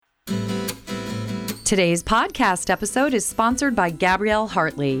Today's podcast episode is sponsored by Gabrielle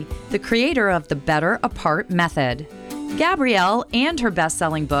Hartley, the creator of the Better Apart method. Gabrielle and her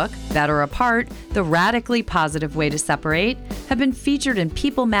best-selling book, Better Apart, The Radically Positive Way to Separate, have been featured in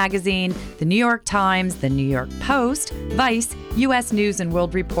People magazine, The New York Times, The New York Post, Vice, U.S. News and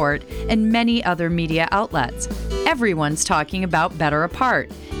World Report, and many other media outlets. Everyone's talking about Better Apart.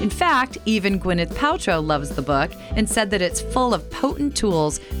 In fact, even Gwyneth Paltrow loves the book and said that it's full of potent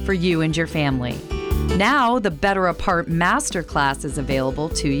tools for you and your family. Now, the Better Apart Masterclass is available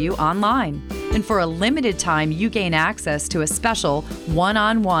to you online. And for a limited time, you gain access to a special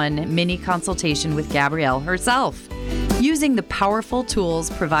one-on-one mini consultation with Gabrielle herself. Using the powerful tools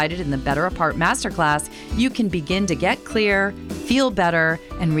provided in the Better Apart Masterclass, you can begin to get clear, feel better,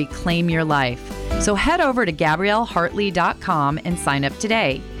 and reclaim your life. So head over to GabrielleHartley.com and sign up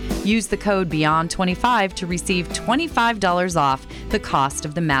today. Use the code BEYOND25 to receive $25 off the cost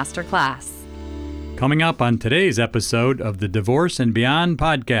of the Masterclass. Coming up on today's episode of the Divorce and Beyond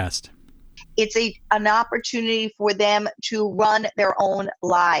podcast. It's an opportunity for them to run their own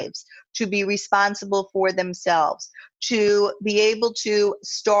lives, to be responsible for themselves, to be able to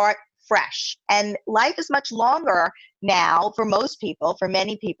start fresh. And life is much longer now for most people, for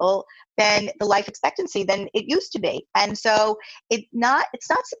many people, than the life expectancy than it used to be. And so it's not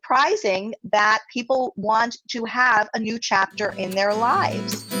surprising that people want to have a new chapter in their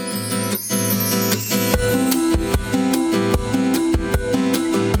lives.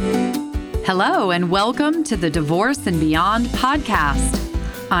 Hello, and welcome to the Divorce and Beyond podcast.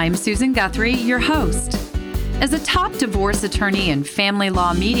 I'm Susan Guthrie, your host. As a top divorce attorney and family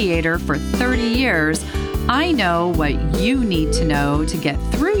law mediator for 30 years, I know what you need to know to get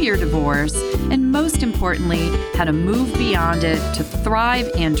through your divorce, and most importantly, how to move beyond it to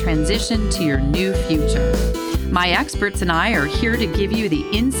thrive and transition to your new future. My experts and I are here to give you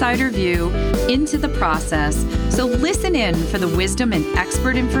the insider view into the process, so listen in for the wisdom and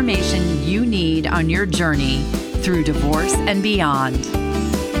expert information you need on your journey through divorce and beyond.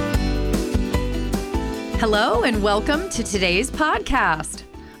 Hello, and welcome to today's podcast.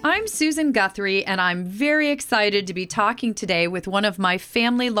 I'm Susan Guthrie, and I'm very excited to be talking today with one of my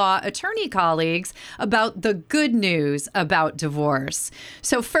family law attorney colleagues about the good news about divorce.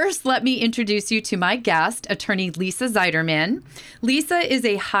 So first, let me introduce you to my guest, attorney Lisa Zeiderman. Lisa is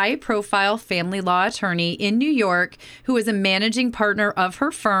a high-profile family law attorney in New York who is a managing partner of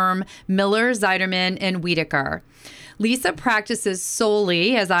her firm, Miller, Zeiderman, and Wiedeker. Lisa practices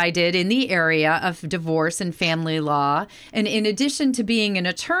solely, as I did, in the area of divorce and family law. And in addition to being an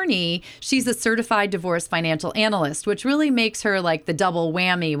attorney, she's a certified divorce financial analyst, which really makes her like the double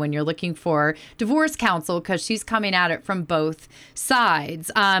whammy when you're looking for divorce counsel, because she's coming at it from both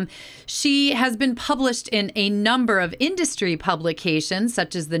sides. She has been published in a number of industry publications,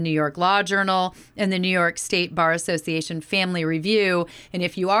 such as the New York Law Journal and the New York State Bar Association Family Review. And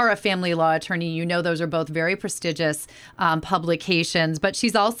if you are a family law attorney, you know those are both very prestigious publications, but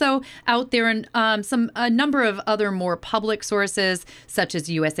she's also out there in a number of other more public sources, such as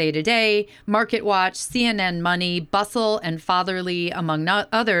USA Today, Market Watch, CNN Money, Bustle, and Fatherly, among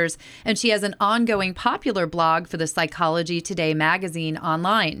others. And she has an ongoing popular blog for the Psychology Today magazine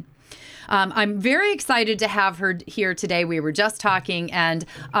online. I'm very excited to have her here today. We were just talking, and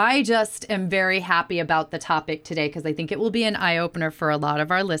I just am very happy about the topic today because I think it will be an eye-opener for a lot of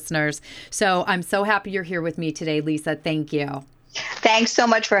our listeners. So I'm so happy you're here with me today, Lisa. Thank you. Thanks so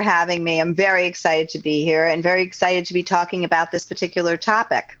much for having me. I'm very excited to be here and very excited to be talking about this particular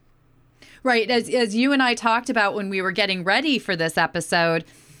topic. Right. As you and I talked about when we were getting ready for this episode,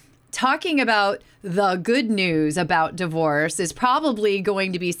 talking about the good news about divorce is probably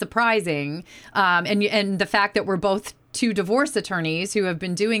going to be surprising. And the fact that we're both two divorce attorneys who have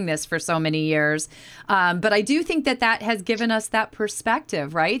been doing this for so many years. But I do think that has given us that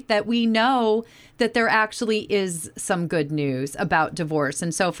perspective, right? That we know that there actually is some good news about divorce.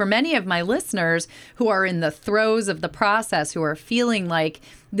 And so for many of my listeners who are in the throes of the process, who are feeling like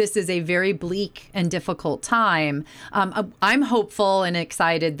this is a very bleak and difficult time, I'm hopeful and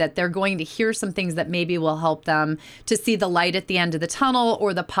excited that they're going to hear some things that maybe will help them to see the light at the end of the tunnel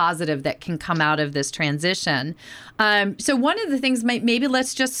or the positive that can come out of this transition. So one of the things, maybe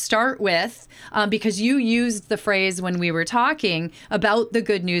let's just start with, because you used the phrase when we were talking about the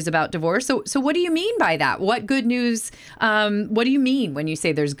good news about divorce. So what do you mean by that? What good news, what do you mean when you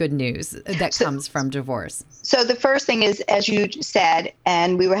say there's good news that comes from divorce? So the first thing is, as you said,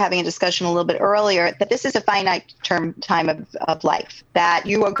 and we were having a discussion a little bit earlier, that this is a finite term time of life, that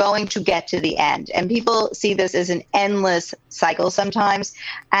you are going to get to the end. And people see this as an endless cycle sometimes,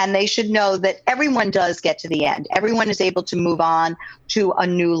 and they should know that everyone does get to the end. Everyone is able to move on to a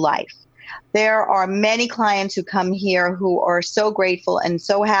new life. There are many clients who come here who are so grateful and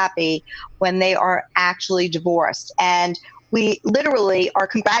so happy when they are actually divorced. And we literally are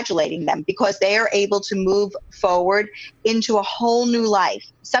congratulating them because they are able to move forward into a whole new life.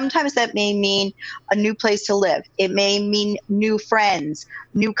 Sometimes that may mean a new place to live. It may mean new friends,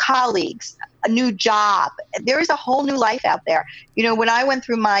 new colleagues, a new job. There is a whole new life out there. You know, when I went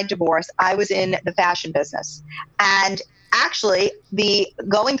through my divorce, I was in the fashion business. And actually, the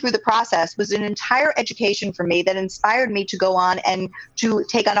going through the process was an entire education for me that inspired me to go on and to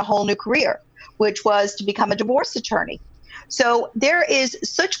take on a whole new career, which was to become a divorce attorney. So there is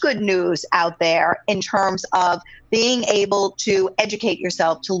such good news out there in terms of being able to educate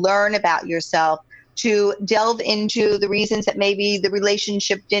yourself, to learn about yourself, to delve into the reasons that maybe the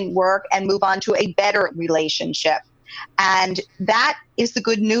relationship didn't work and move on to a better relationship. And that is the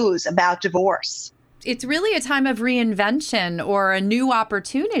good news about divorce. It's really a time of reinvention or a new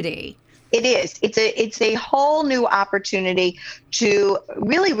opportunity. It is. It's a whole new opportunity to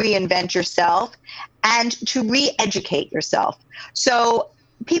really reinvent yourself and to re-educate yourself. So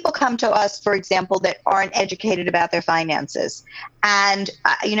people come to us, for example, that aren't educated about their finances. And,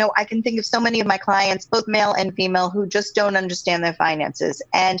 I can think of so many of my clients, both male and female, who just don't understand their finances.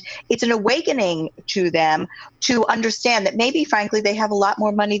 And it's an awakening to them to understand that maybe, frankly, they have a lot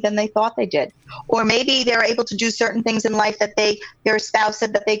more money than they thought they did. Or maybe they're able to do certain things in life that their spouse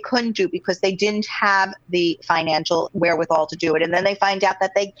said that they couldn't do because they didn't have the financial wherewithal to do it. And then they find out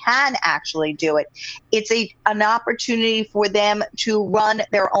that they can actually do it. It's an opportunity for them to run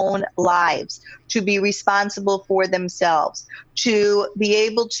their own lives, to be responsible for themselves, to be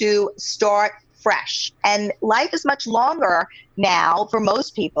able to start fresh. And life is much longer now for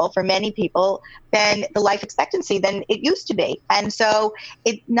most people, for many people, than the life expectancy than it used to be. And so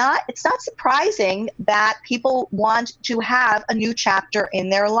it's not surprising that people want to have a new chapter in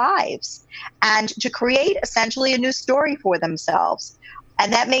their lives and to create essentially a new story for themselves.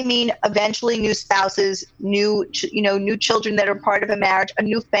 And that may mean eventually new spouses, new children that are part of a marriage, a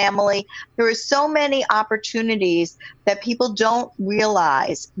new family. There are so many opportunities that people don't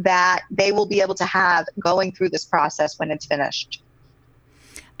realize that they will be able to have going through this process when it's finished.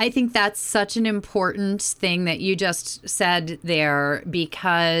 I think that's such an important thing that you just said there,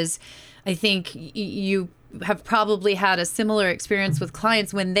 because I think you have probably had a similar experience with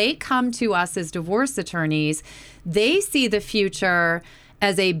clients. When they come to us as divorce attorneys, they see the future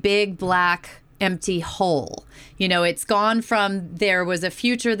as a big black empty hole. It's gone from there was a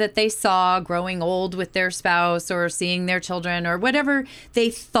future that they saw growing old with their spouse or seeing their children or whatever they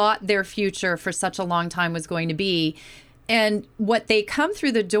thought their future for such a long time was going to be. And what they come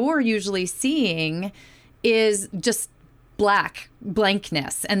through the door usually seeing is just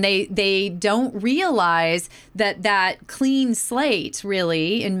blankness. And they don't realize that clean slate,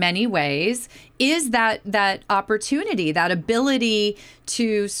 really, in many ways, is that opportunity, that ability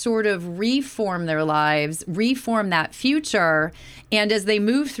to sort of reform their lives, reform that future. And as they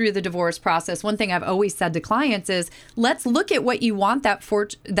move through the divorce process, one thing I've always said to clients is, let's look at what you want that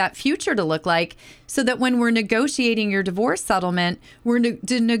future to look like, so that when we're negotiating your divorce settlement, we're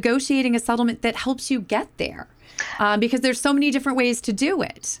negotiating a settlement that helps you get there. Because there's so many different ways to do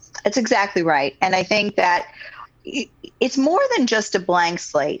it. That's exactly right. And I think that it's more than just a blank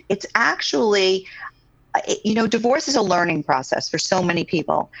slate. It's actually, divorce is a learning process for so many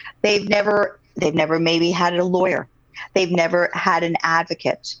people. They've never maybe had a lawyer. They've never had an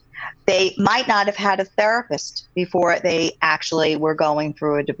advocate. They might not have had a therapist before they actually were going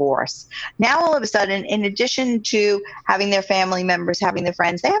through a divorce. Now, all of a sudden, in addition to having their family members, having their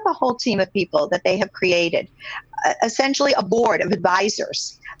friends, they have a whole team of people that they have created, essentially a board of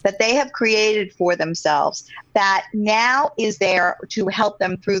advisors that they have created for themselves that now is there to help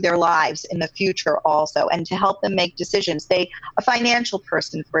them through their lives in the future also, and to help them make decisions. A financial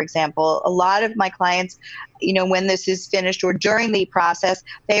person, for example, a lot of my clients, when this is finished or during the process,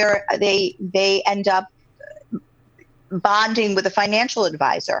 they end up bonding with a financial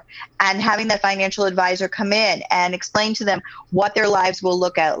advisor and having that financial advisor come in and explain to them what their lives will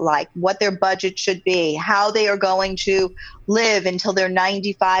look like, what their budget should be, how they are going to live until they're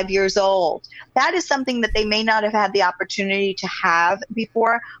 95 years old. That is something that they may not have had the opportunity to have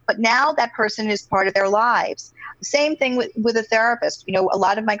before, but now that person is part of their lives. Same thing with a therapist. A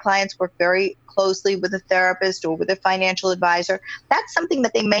lot of my clients work very closely with a therapist or with a financial advisor. That's something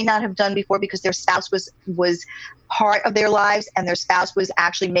that they may not have done before because their spouse was part of their lives and their spouse was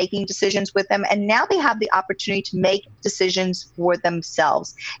actually making decisions with them. And now they have the opportunity to make decisions for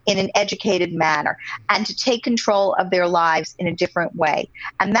themselves in an educated manner and to take control of their lives lives in a different way.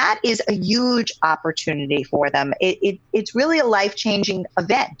 And that is a huge opportunity for them. It's really a life-changing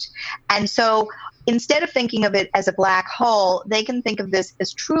event. And so instead of thinking of it as a black hole, they can think of this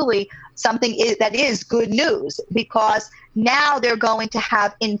as truly something that is good news, because now they're going to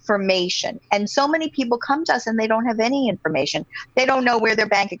have information. And so many people come to us and they don't have any information. They don't know where their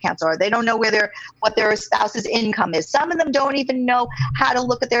bank accounts are. They don't know what their spouse's income is. Some of them don't even know how to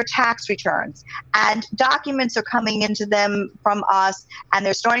look at their tax returns. And documents are coming into them from us, and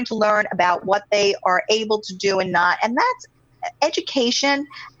they're starting to learn about what they are able to do and not. And that's education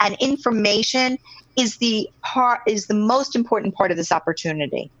and information is the most important part of this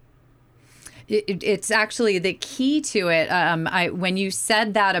opportunity. It's actually the key to it. When you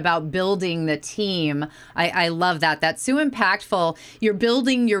said that about building the team, I love that. That's so impactful. You're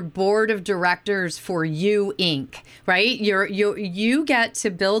building your board of directors for you, Inc., right? You get to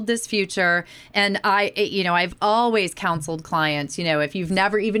build this future. And I've always counseled clients, even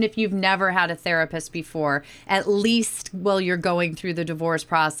if you've never had a therapist before, at least while you're going through the divorce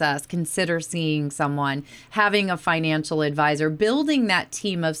process, consider seeing someone, having a financial advisor, building that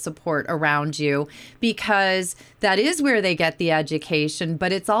team of support around you, because that is where they get the education,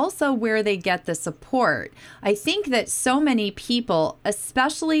 but it's also where they get the support. I think that so many people,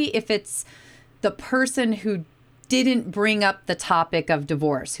 especially if it's the person who didn't bring up the topic of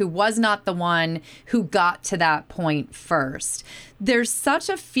divorce, who was not the one who got to that point first, there's such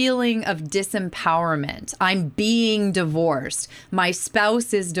a feeling of disempowerment. I'm being divorced. My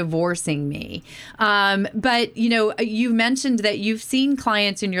spouse is divorcing me. But, you mentioned that you've seen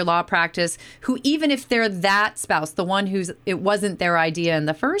clients in your law practice who, even if they're that spouse, the one it wasn't their idea in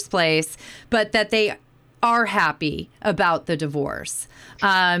the first place, but that they are happy about the divorce.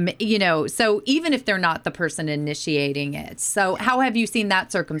 So even if they're not the person initiating it. So how have you seen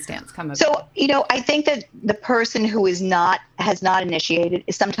that circumstance come about? So, I think that the person who has not initiated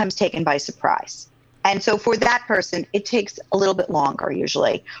is sometimes taken by surprise. And so for that person, it takes a little bit longer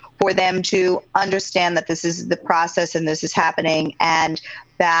usually for them to understand that this is the process and this is happening, and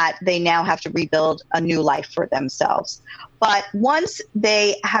that they now have to rebuild a new life for themselves. But once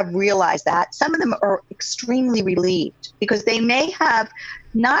they have realized that, some of them are extremely relieved, because they may have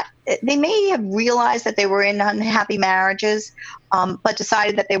realized that they were in unhappy marriages, but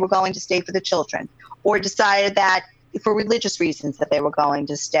decided that they were going to stay for the children, or decided that for religious reasons that they were going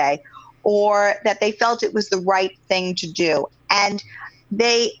to stay, or that they felt it was the right thing to do. And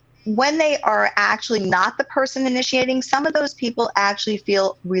when they are actually not the person initiating, some of those people actually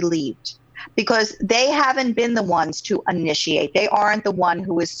feel relieved, because they haven't been the ones to initiate. They aren't the one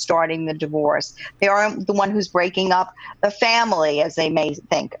who is starting the divorce. They aren't the one who's breaking up the family, as they may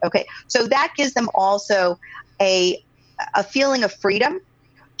think. Okay, so that gives them also a feeling of freedom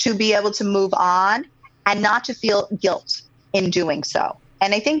to be able to move on and not to feel guilt in doing so.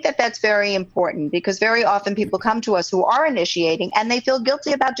 And I think that that's very important, because very often people come to us who are initiating and they feel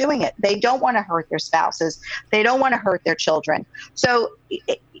guilty about doing it. They don't want to hurt their spouses. They don't want to hurt their children. So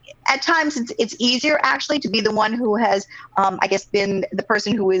at times it's easier actually to be the one who has, been the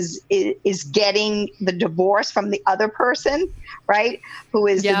person who is getting the divorce from the other person, right? Who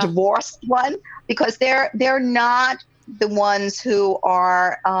is the divorced one, because they're not the ones who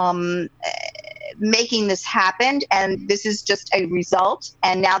are making this happen, and this is just a result,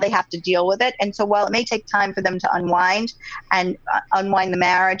 and now they have to deal with it. And so while it may take time for them to unwind the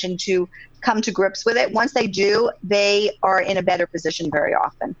marriage and to come to grips with it, once they do, they are in a better position very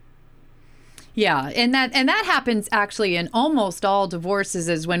often. Yeah, and that happens actually in almost all divorces,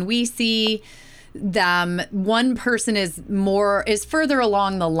 is when we see them, one person is further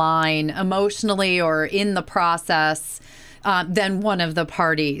along the line emotionally or in the process than one of the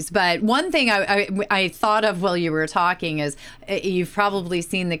parties. But one thing I thought of while you were talking is, you've probably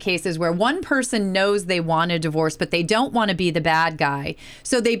seen the cases where one person knows they want a divorce, but they don't want to be the bad guy.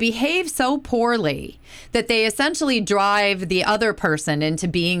 So they behave so poorly that they essentially drive the other person into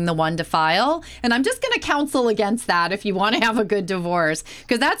being the one to file. And I'm just going to counsel against that if you want to have a good divorce,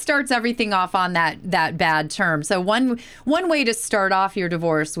 because that starts everything off on that bad term. So one way to start off your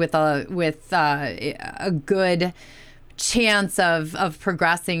divorce with a good chance of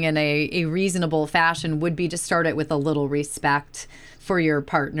progressing in a reasonable fashion would be to start it with a little respect for your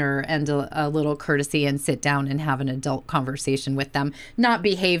partner and a little courtesy, and sit down and have an adult conversation with them, not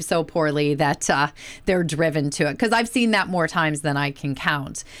behave so poorly that they're driven to it. Because I've seen that more times than I can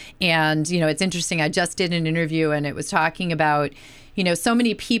count. And, it's interesting. I just did an interview and it was talking about, so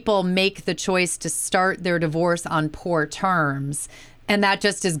many people make the choice to start their divorce on poor terms. And that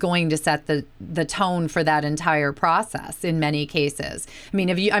just is going to set the tone for that entire process in many cases. I mean,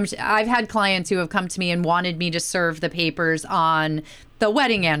 I've had clients who have come to me and wanted me to serve the papers on the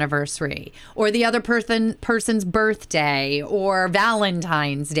wedding anniversary or the other person's birthday or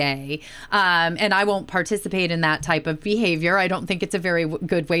Valentine's Day. And I won't participate in that type of behavior. I don't think it's a very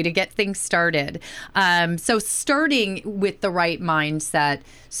good way to get things started. So starting with the right mindset,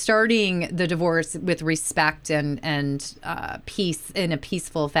 starting the divorce with respect and peace in a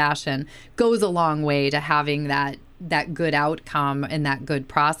peaceful fashion goes a long way to having that good outcome and that good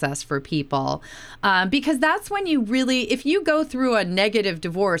process for people. Because that's when you really, if you go through a negative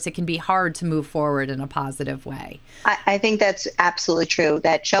divorce, it can be hard to move forward in a positive way. I think that's absolutely true,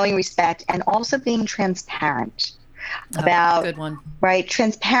 that showing respect and also being transparent about, good one. Right?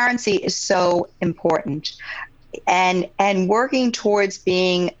 Transparency is so important. And working towards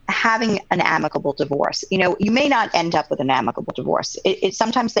having an amicable divorce. You know, you may not end up with an amicable divorce.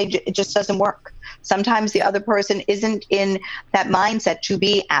 Sometimes it just doesn't work. Sometimes the other person isn't in that mindset to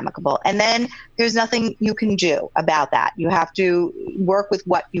be amicable. And then there's nothing you can do about that. You have to work with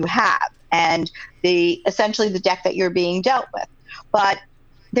what you have and essentially the deck that you're being dealt with. But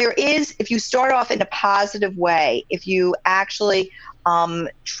there is, if you start off in a positive way, if you actually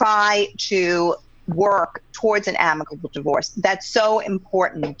try to work towards an amicable divorce, that's so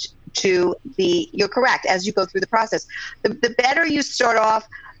important you're correct, as you go through the process. The better you start off,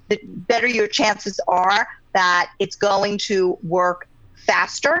 the better your chances are that it's going to work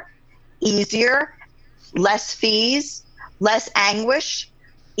faster, easier, less fees, less anguish,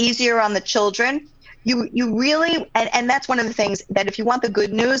 easier on the children. You really, and that's one of the things that if you want the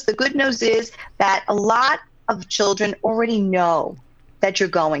good news is that a lot of children already know that you're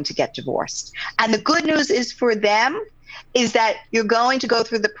going to get divorced. And the good news is for them is that you're going to go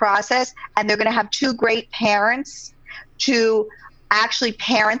through the process and they're going to have two great parents to actually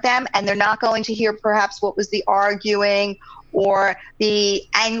parent them, and they're not going to hear perhaps what was the arguing or the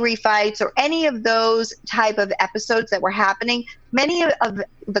angry fights or any of those type of episodes that were happening. Many of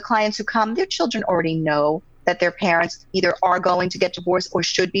the clients who come, their children already know that their parents either are going to get divorced or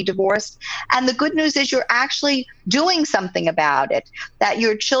should be divorced. And the good news is you're actually doing something about it, that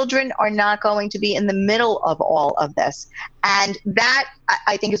your children are not going to be in the middle of all of this. And that,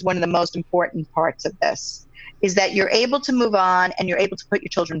 I think, is one of the most important parts of this, is that you're able to move on and you're able to put your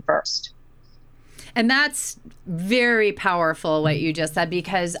children first. And that's very powerful what you just said,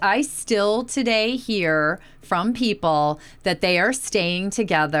 because I still today hear from people that they are staying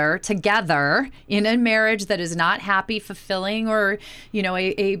together in a marriage that is not happy, fulfilling, or,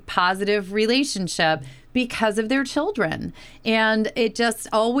 a positive relationship because of their children. And it just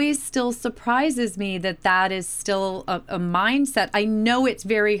always still surprises me that is still a mindset. I know it's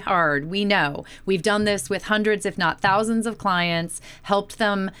very hard. We know. We've done this with hundreds, if not thousands of clients, helped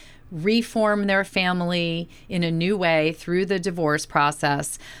them reform their family in a new way through the divorce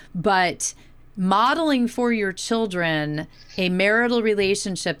process. But modeling for your children a marital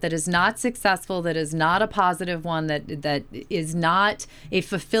relationship that is not successful, that is not a positive one, that is not a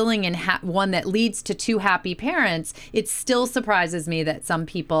fulfilling and one that leads to two happy parents, it still surprises me that some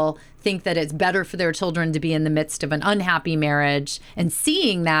people think that it's better for their children to be in the midst of an unhappy marriage and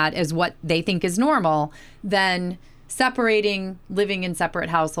seeing that as what they think is normal than separating, living in separate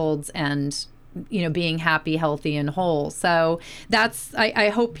households, and being happy, healthy, and whole. So that's, I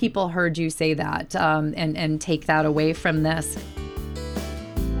hope people heard you say that and take that away from this.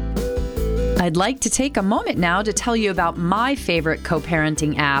 I'd like to take a moment now to tell you about my favorite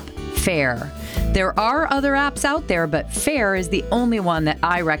co-parenting app, Fair. There are other apps out there, but Fair is the only one that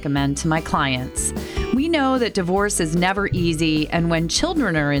I recommend to my clients. We know that divorce is never easy, and when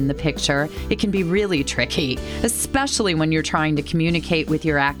children are in the picture, it can be really tricky, especially when you're trying to communicate with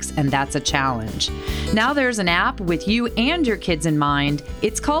your ex, and that's a challenge. Now there's an app with you and your kids in mind.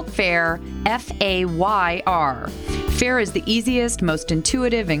 It's called Fair, F-A-Y-R. Fair is the easiest, most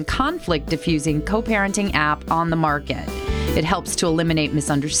intuitive, and conflict-diffusing co-parenting app on the market. It helps to eliminate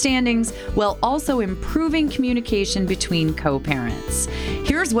misunderstandings while also improving communication between co-parents.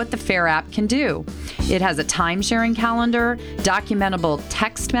 Here's what the Fair app can do. It has a time-sharing calendar, documentable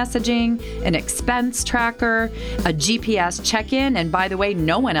text messaging, an expense tracker, a GPS check-in, and by the way,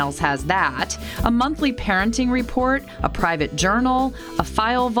 no one else has that, a monthly parenting report, a private journal, a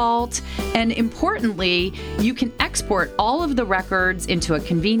file vault, and importantly, you can export all of the records into a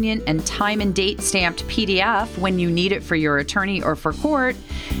convenient and time and date stamped PDF when you need it for your attorney or for court.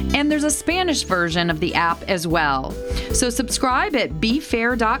 And there's a Spanish version of the app as well. So subscribe at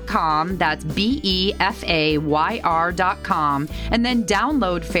befair.com, that's BEFAYR.com, and then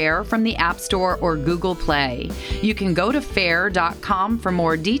download FAIR from the App Store or Google Play. You can go to fair.com for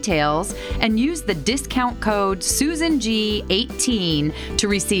more details and use the discount code SusanG18 to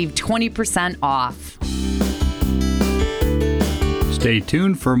receive 20% off. Stay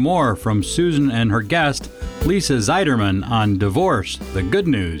tuned for more from Susan and her guest, Lisa Zeiderman, on Divorce, the Good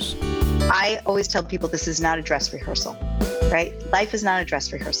News. I always tell people this is not a dress rehearsal, right? Life is not a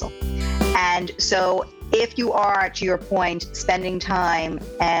dress rehearsal. And so if you are, to your point, spending time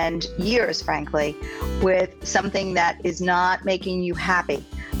and years, frankly, with something that is not making you happy,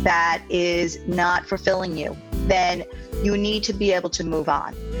 that is not fulfilling you, then you need to be able to move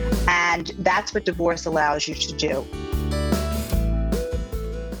on. And that's what divorce allows you to do.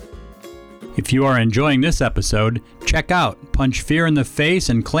 If you are enjoying this episode, check out Punch Fear in the Face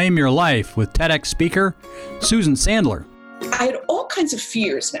and Claim Your Life with TEDx speaker Susan Sandler. I had all kinds of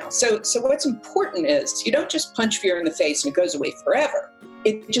fears now. So what's important is you don't just punch fear in the face and it goes away forever.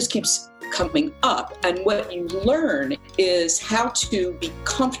 It just keeps coming up. And what you learn is how to be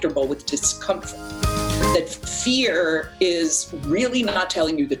comfortable with discomfort. That fear is really not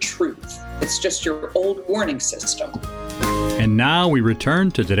telling you the truth. It's just your old warning system. And now we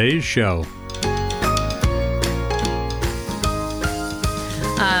return to today's show.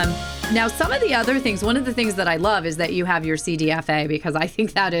 Now, some of the other things, one of the things that I love is that you have your CDFA, because I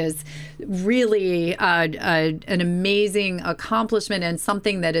think that is really an amazing accomplishment and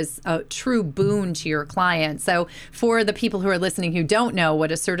something that is a true boon to your client. So for the people who are listening who don't know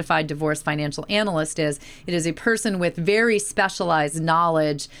what a certified divorce financial analyst is, it is a person with very specialized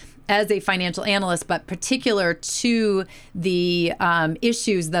knowledge as a financial analyst, but particular to the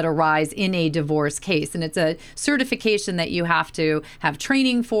issues that arise in a divorce case. And it's a certification that you have to have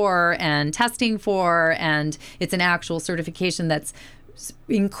training for and testing for, and it's an actual certification that's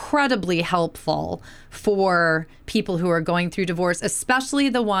incredibly helpful for people who are going through divorce, especially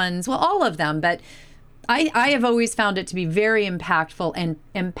the ones, well, all of them, but I have always found it to be very impactful and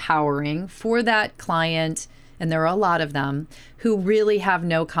empowering for that client, and there are a lot of them, who really have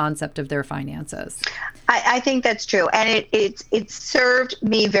no concept of their finances. I think that's true. And it served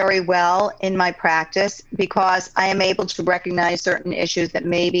me very well in my practice because I am able to recognize certain issues that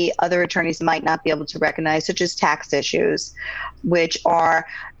maybe other attorneys might not be able to recognize, such as tax issues, which are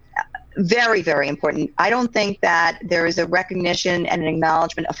very, very important. I don't think that there is a recognition and an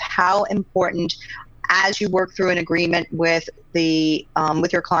acknowledgement of how important, as you work through an agreement with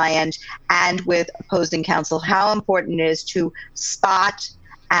with your client and with opposing counsel, how important it is to spot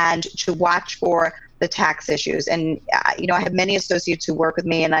and to watch for the tax issues. And, I have many associates who work with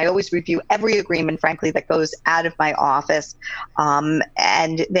me, and I always review every agreement, frankly, that goes out of my office.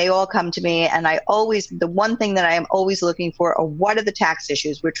 And they all come to me, and the one thing that I am always looking for are, what are the tax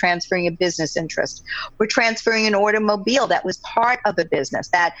issues? We're transferring a business interest. We're transferring an automobile that was part of a business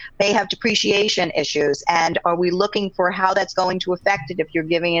that may have depreciation issues. And are we looking for how that's going to affect it if you're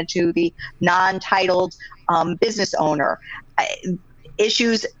giving it to the non-titled business owner?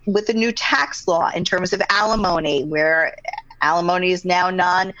 Issues with the new tax law in terms of alimony, where alimony is now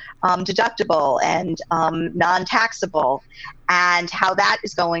non-deductible and non-taxable, and how that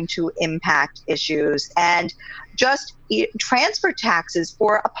is going to impact issues. And just transfer taxes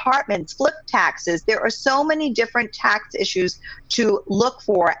for apartments, flip taxes. There are so many different tax issues to look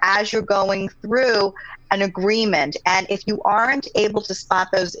for as you're going through an agreement. And if you aren't able to spot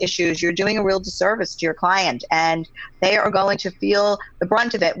those issues, you're doing a real disservice to your client, and they are going to feel the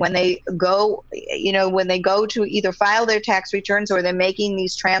brunt of it when they go, to either file their tax returns or they're making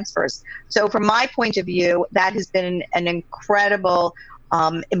these transfers. So from my point of view, that has been an incredible,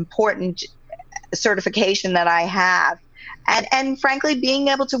 important certification that I have. And frankly, being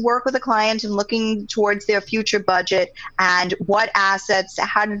able to work with a client and looking towards their future budget and what assets,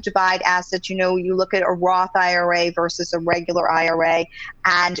 how to divide assets. You look at a Roth IRA versus a regular IRA,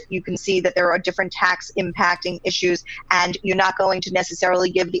 and you can see that there are different tax impacting issues, and you're not going to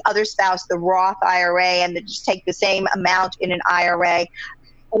necessarily give the other spouse the Roth IRA and then just take the same amount in an IRA.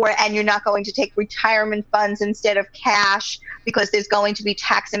 And you're not going to take retirement funds instead of cash because there's going to be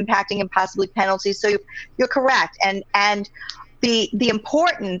tax impacting and possibly penalties. So you're correct. And the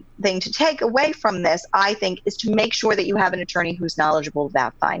important thing to take away from this, I think, is to make sure that you have an attorney who's knowledgeable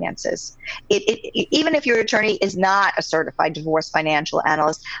about finances. Even if your attorney is not a certified divorce financial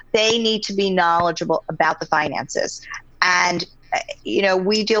analyst, they need to be knowledgeable about the finances. And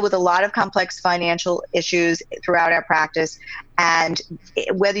we deal with a lot of complex financial issues throughout our practice. And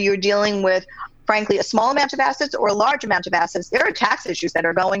whether you're dealing with, frankly, a small amount of assets or a large amount of assets, there are tax issues that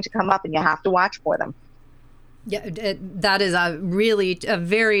are going to come up, and you have to watch for them. Yeah, that is a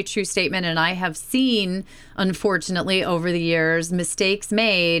very true statement. And I have seen, unfortunately, over the years, mistakes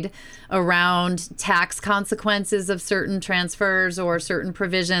made around tax consequences of certain transfers or certain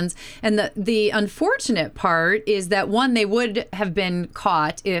provisions. And the unfortunate part is that, one, they would have been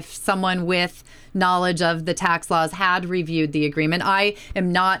caught if someone with knowledge of the tax laws had reviewed the agreement. I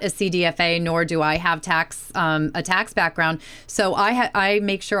am not a CDFA, nor do I have a tax background. So I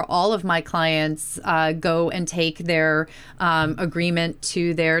make sure all of my clients go and take their agreement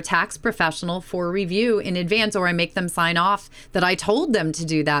to their tax professional for review in advance, or I make them sign off that I told them to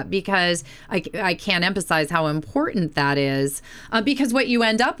do that, because I can't emphasize how important that is. Because what you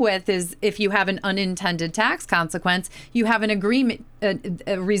end up with is, if you have an unintended tax consequence, you have an agreement,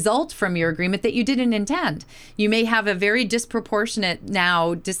 a result from your agreement that you didn't intend. You may have a very disproportionate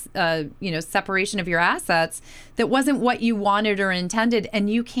separation of your assets that wasn't what you wanted or intended, and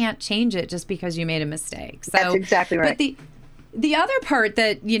you can't change it just because you made a mistake. So that's exactly right. But the other part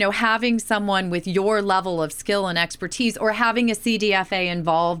that, having someone with your level of skill and expertise, or having a CDFA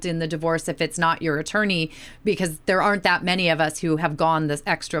involved in the divorce if it's not your attorney, because there aren't that many of us who have gone this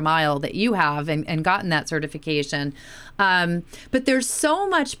extra mile that you have and gotten that certification. But there's so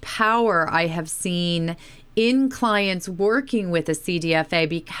much power I have seen in clients working with a CDFA,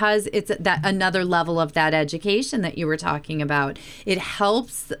 because it's that another level of that education that you were talking about. It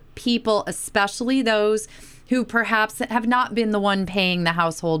helps people, especially those who perhaps have not been the one paying the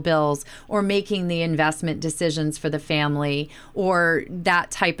household bills or making the investment decisions for the family, or that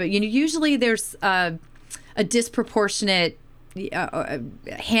type of, usually there's a disproportionate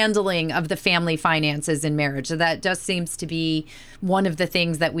handling of the family finances in marriage. So that just seems to be one of the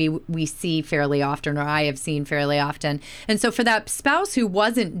things that we see fairly often, or I have seen fairly often. And so for that spouse who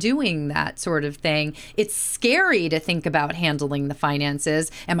wasn't doing that sort of thing, it's scary to think about handling the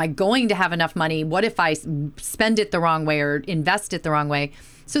finances. Am I going to have enough money? What if I spend it the wrong way or invest it the wrong way?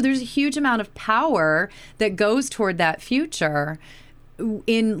 So there's a huge amount of power that goes toward that future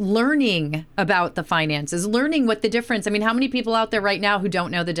in learning about the finances, learning what the difference. I mean, how many people out there right now who don't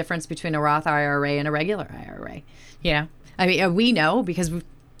know the difference between a Roth IRA and a regular IRA? Yeah. I mean, we know because we've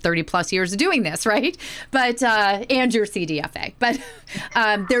 30 plus years of doing this, right? But, and your CDFA. But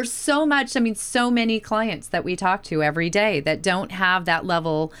there's so much, so many clients that we talk to every day that don't have that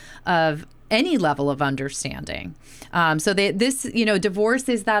level of any level of understanding. So divorce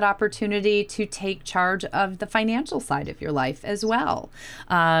is that opportunity to take charge of the financial side of your life as well.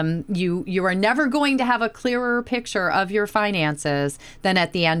 You are never going to have a clearer picture of your finances than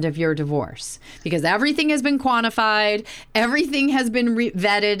at the end of your divorce, because everything has been quantified, everything has been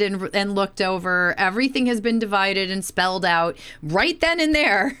vetted and looked over, everything has been divided and spelled out right then and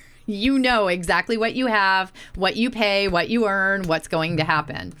there. You know exactly what you have, what you pay, what you earn, what's going to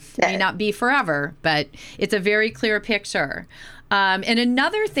happen. It may not be forever, but it's a very clear picture. And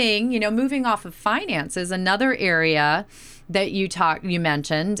another thing, moving off of finances, another area that you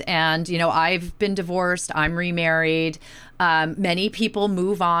mentioned, and, I've been divorced, I'm remarried. Many people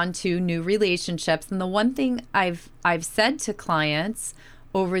move on to new relationships. And the one thing I've said to clients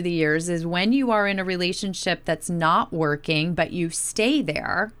over the years is, when you are in a relationship that's not working, but you stay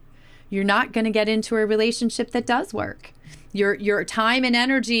there, you're not going to get into a relationship that does work. Your time and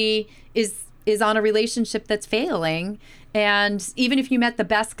energy is on a relationship that's failing. And even if you met the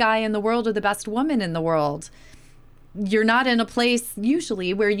best guy in the world or the best woman in the world, you're not in a place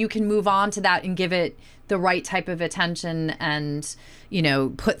usually where you can move on to that and give it the right type of attention and,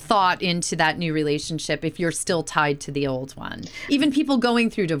 put thought into that new relationship if you're still tied to the old one. Even people going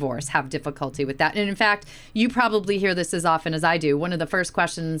through divorce have difficulty with that. And in fact, you probably hear this as often as I do. One of the first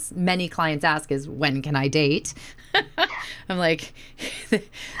questions many clients ask is, when can I date? I'm like,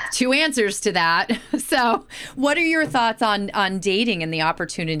 two answers to that. So what are your thoughts on dating and the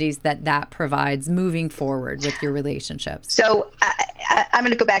opportunities that provides moving forward with your relationships? So I'm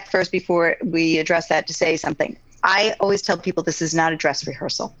going to go back first before we address that to say something. I always tell people this is not a dress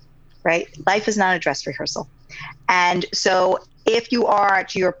rehearsal, right? Life is not a dress rehearsal. And so if you are,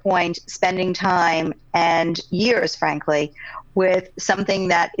 to your point, spending time and years, frankly, with something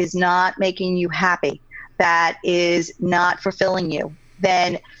that is not making you happy, that is not fulfilling you,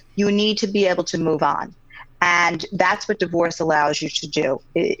 then you need to be able to move on. And that's what divorce allows you to do,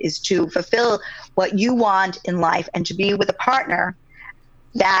 is to fulfill what you want in life and to be with a partner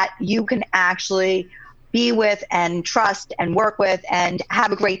that you can actually be with and trust and work with and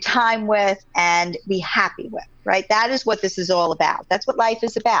have a great time with and be happy with, right? That is what this is all about. That's what life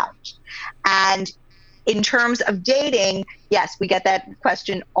is about. And in terms of dating, yes, we get that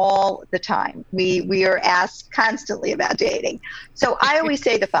question all the time. We are asked constantly about dating. So I always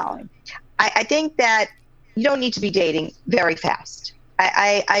say the following. I think that you don't need to be dating very fast.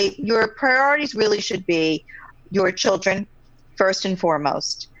 Your priorities really should be your children, first and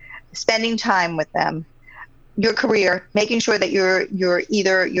foremost, spending time with them, your career, making sure that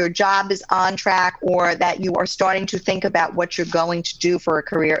either your job is on track or that you are starting to think about what you're going to do for a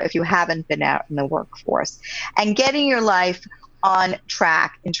career if you haven't been out in the workforce, and getting your life on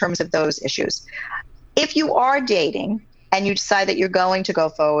track in terms of those issues. If you are dating and you decide that you're going to go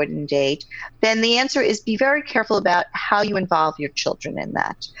forward and date, then the answer is be very careful about how you involve your children in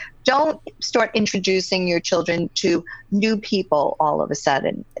that. Don't start introducing your children to new people all of a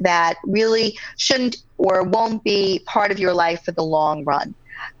sudden that really shouldn't or won't be part of your life for the long run.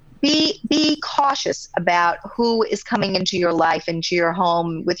 Be cautious about who is coming into your life, into your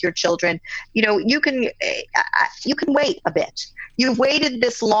home with your children. You can wait a bit. You've waited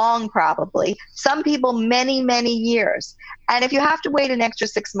this long, probably. Some people many, many years. And if you have to wait an extra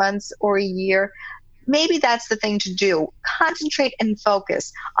 6 months or a year, maybe that's the thing to do. Concentrate and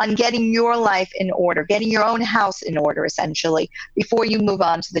focus on getting your life in order, getting your own house in order, essentially, before you move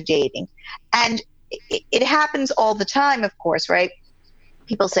on to the dating. And it happens all the time, of course, right?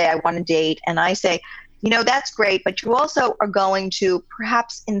 People say, I want to date. And I say, that's great, but you also are going to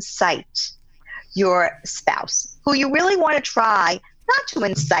perhaps incite your spouse, who you really want to try not to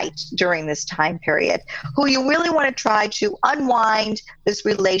incite during this time period, who you really want to try to unwind this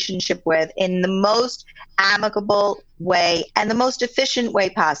relationship with in the most amicable way and the most efficient way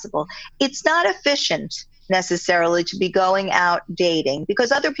possible. It's not efficient necessarily to be going out dating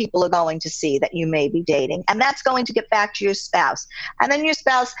because other people are going to see that you may be dating, and that's going to get back to your spouse. And then your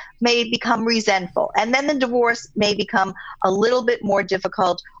spouse may become resentful, and then the divorce may become a little bit more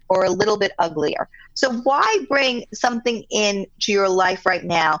difficult or a little bit uglier. So why bring something into your life right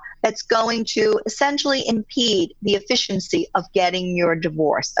now that's going to essentially impede the efficiency of getting your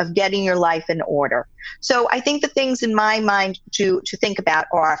divorce, of getting your life in order? So I think the things in my mind to think about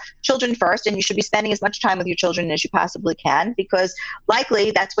are children first, and you should be spending as much time with your children as you possibly can, because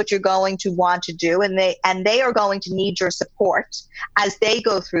likely that's what you're going to want to do, and they are going to need your support as they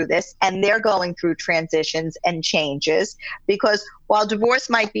go through this, and they're going through transitions and changes, because while divorce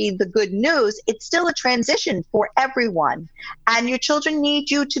might be the good news, it's still a transition for everyone. And your children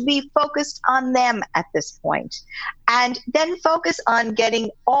need you to be focused on them at this point. And then focus on getting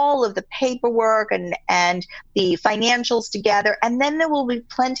all of the paperwork and the financials together. And then there will be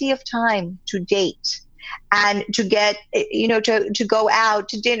plenty of time to date and to get, to go out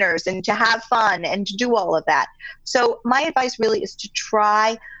to dinners and to have fun and to do all of that. So my advice really is to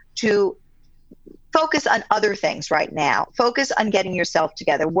try to focus on other things right now. Focus on getting yourself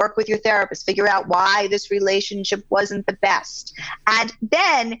together. Work with your therapist. Figure out why this relationship wasn't the best. And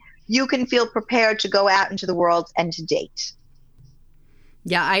then you can feel prepared to go out into the world and to date.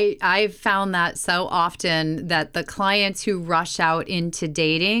 Yeah, I've found that so often that the clients who rush out into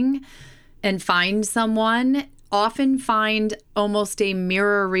dating and find someone often find almost a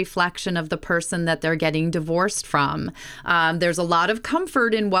mirror reflection of the person that they're getting divorced from. There's a lot of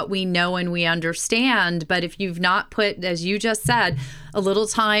comfort in what we know and we understand, but if you've not put, as you just said, a little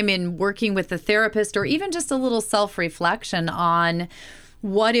time in working with a therapist or even just a little self-reflection on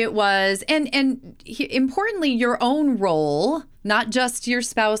what it was, and importantly, your own role, not just your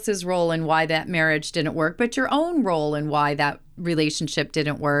spouse's role and why that marriage didn't work, but your own role and why that relationship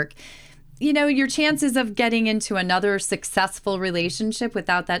didn't work. Your chances of getting into another successful relationship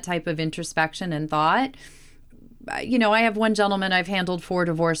without that type of introspection and thought, I have one gentleman, I've handled 4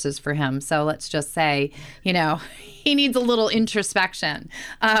 divorces for him. So let's just say, he needs a little introspection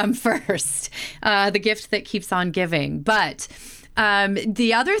first, the gift that keeps on giving. But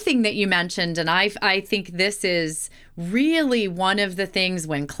the other thing that you mentioned, and I think this is really one of the things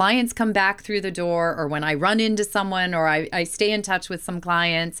when clients come back through the door, or when I run into someone, or I stay in touch with some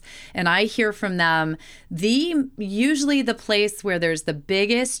clients and I hear from them, usually the place where there's the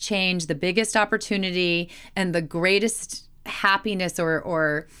biggest change, the biggest opportunity, and the greatest happiness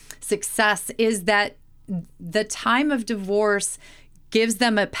or success is that the time of divorce gives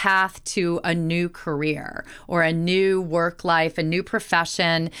them a path to a new career or a new work life, a new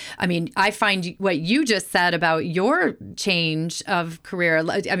profession. I mean, I find what you just said about your change of career.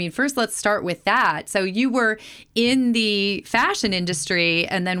 I mean, first, let's start with that. So you were in the fashion industry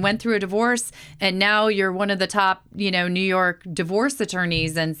and then went through a divorce, and now you're one of the top, New York divorce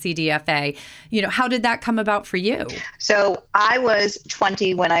attorneys and CDFA. How did that come about for you? So I was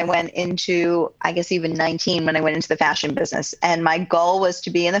 20 when I went into, I guess even 19 when I went into the fashion business. And my goal was to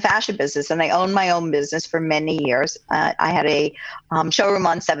be in the fashion business. And I owned my own business for many years. I had a showroom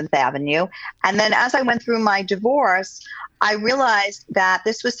on 7th Avenue. And then as I went through my divorce, I realized that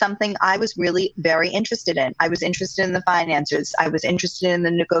this was something I was really very interested in. I was interested in the finances. I was interested in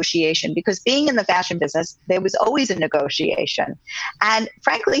the negotiation, because being in the fashion business, there was always a negotiation. And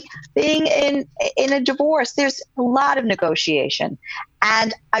frankly, being in a divorce, there's a lot of negotiation.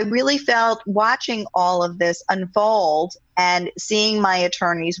 And I really felt, watching all of this unfold and seeing my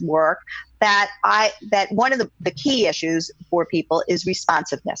attorneys work, that one of the key issues for people is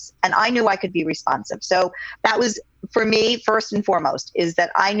responsiveness. And I knew I could be responsive. So that was, for me, first and foremost, is that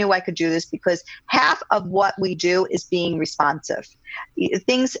I knew I could do this, because half of what we do is being responsive.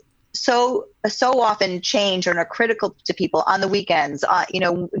 Things so often change and are critical to people on the weekends,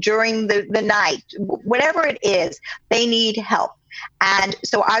 during the night, whatever it is, they need help. And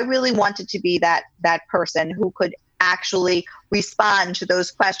so I really wanted to be that person who could actually respond to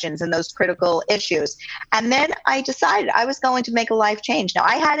those questions and those critical issues. And then I decided I was going to make a life change. Now,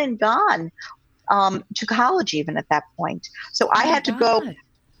 I hadn't gone to college even at that point. So I had to go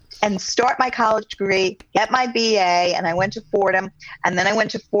and start my college degree, get my BA, and I went to Fordham, and then I went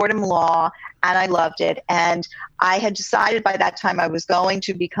to Fordham Law, and I loved it. And I had decided by that time I was going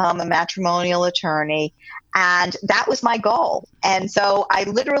to become a matrimonial attorney, and that was my goal. And so I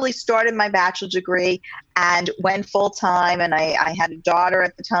literally started my bachelor's degree and went full-time, and I had a daughter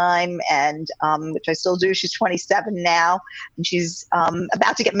at the time, and which I still do. She's 27 now, and she's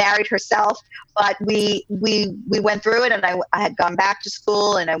about to get married herself. But we went through it, and I had gone back to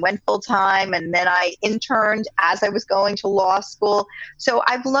school, and I went full-time, and then I interned as I was going to law school. So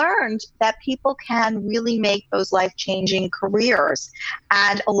I've learned that people can really make those life-changing careers.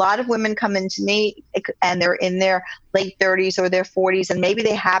 And a lot of women come into me, and they're in their late 30s or their 40s, and maybe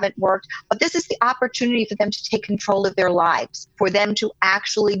they haven't worked, but this is the opportunity for them to take control of their lives, for them to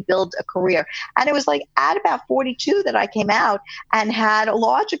actually build a career. And it was like at about 42 that I came out and had a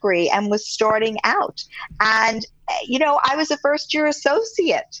law degree and was starting out. And I was a first-year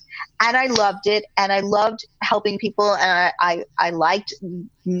associate, and I loved it, and I loved helping people, and I liked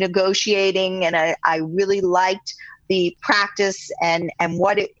negotiating, and I really liked the practice and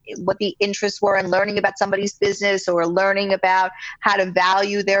what the interests were, and learning about somebody's business or learning about how to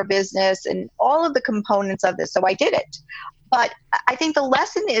value their business and all of the components of this. So I did it. But I think the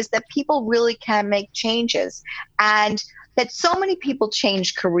lesson is that people really can make changes, and that so many people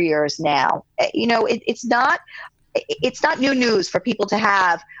change careers now. It's not new news for people to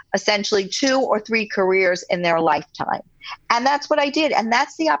have essentially 2 or 3 careers in their lifetime. And that's what I did. And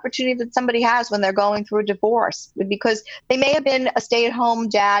that's the opportunity that somebody has when they're going through a divorce, because they may have been a stay-at-home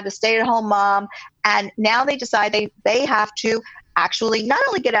dad, a stay-at-home mom, and now they decide they have to actually not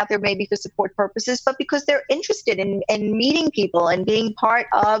only get out there maybe for support purposes, but because they're interested in meeting people and being part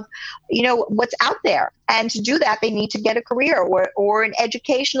of, what's out there. And to do that, they need to get a career or an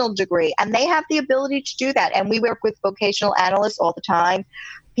educational degree. And they have the ability to do that. And we work with vocational analysts all the time,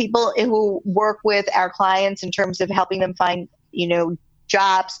 people who work with our clients in terms of helping them find,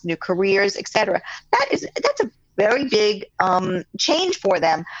 jobs, new careers, et cetera. That's a very big change for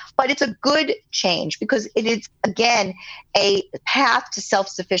them, but it's a good change, because it is, again, a path to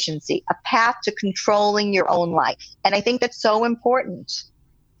self-sufficiency, a path to controlling your own life. And I think that's so important.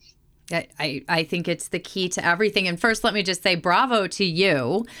 I think it's the key to everything. And first, let me just say bravo to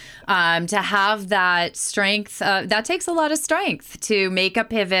you to have that strength. That takes a lot of strength to make a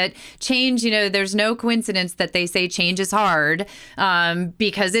pivot. Change, there's no coincidence that they say change is hard,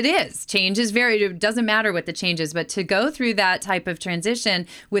 because it is. Change is it doesn't matter what the change is, but to go through that type of transition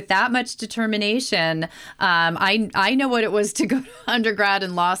with that much determination, I know what it was to go to undergrad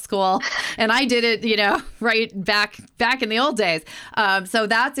and law school, and I did it, right back in the old days. So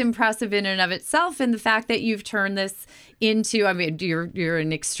that's impressive. impressive in and of itself. And the fact that you've turned this into, I mean, you're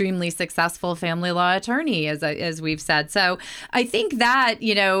an extremely successful family law attorney, as we've said. So I think that,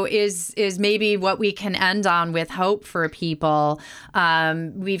 is maybe what we can end on with hope for people.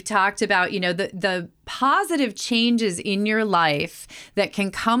 We've talked about, the positive changes in your life that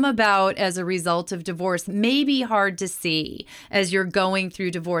can come about as a result of divorce may be hard to see as you're going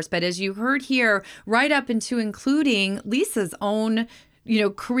through divorce. But as you heard here, right up into including Lisa's own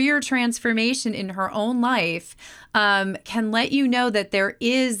career transformation in her own life, can let you know that there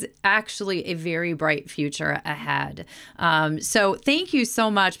is actually a very bright future ahead. So thank you so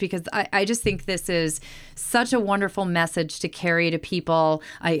much, because I just think this is such a wonderful message to carry to people.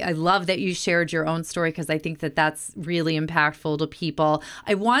 I love that you shared your own story, because I think that that's really impactful to people.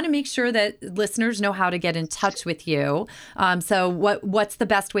 I want to make sure that listeners know how to get in touch with you. So what's the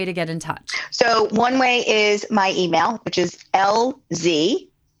best way to get in touch? So one way is my email, which is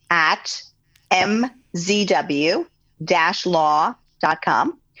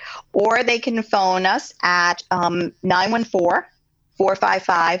lz@mzw-law.com, or they can phone us at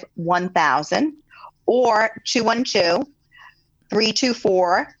 914-455-1000 or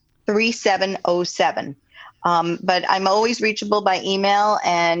 212-324-3707. But I'm always reachable by email,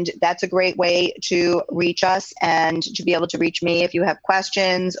 and that's a great way to reach us and to be able to reach me if you have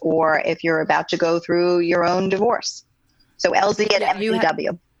questions or if you're about to go through your own divorce. So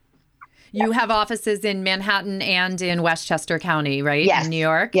LZ@MZW. You have offices in Manhattan and in Westchester County, right? Yes. In New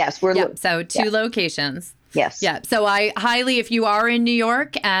York? Yes. So two locations. Yes. Yeah. So if you are in New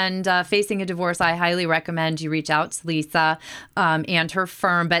York and facing a divorce, I highly recommend you reach out to Lisa and her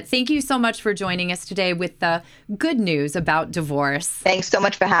firm. But thank you so much for joining us today with the good news about divorce. Thanks so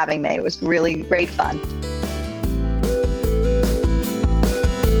much for having me. It was really great fun.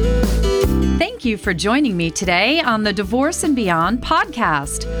 Thank you for joining me today on the Divorce and Beyond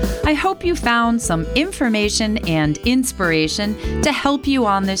podcast. I hope you found some information and inspiration to help you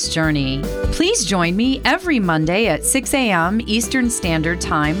on this journey. Please join me every Monday at 6 a.m. Eastern Standard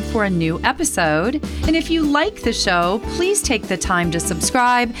Time for a new episode. And if you like the show, please take the time to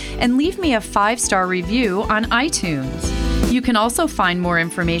subscribe and leave me a 5-star review on iTunes. You can also find more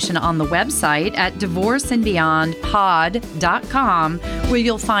information on the website at divorceandbeyondpod.com, where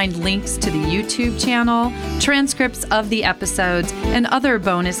you'll find links to the YouTube channel, transcripts of the episodes, and other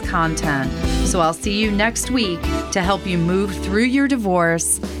bonus content. So I'll see you next week to help you move through your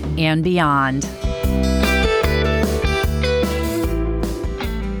divorce and beyond.